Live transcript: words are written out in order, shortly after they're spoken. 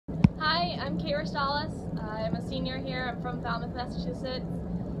I'm Kate Restalis. I'm a senior here. I'm from Falmouth, Massachusetts.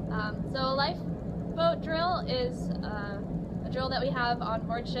 So a lifeboat drill is a drill that we have on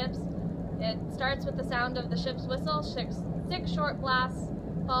board ships. It starts with the sound of the ship's whistle, six short blasts,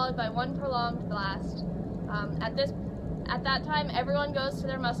 followed by one prolonged blast. At that time, everyone goes to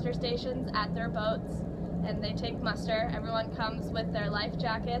their muster stations at their boats, and they take muster. Everyone comes with their life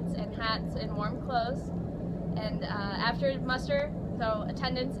jackets and hats and warm clothes. And after muster, so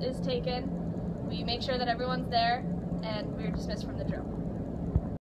attendance is taken, we make sure that everyone's there, and we're dismissed from the drill.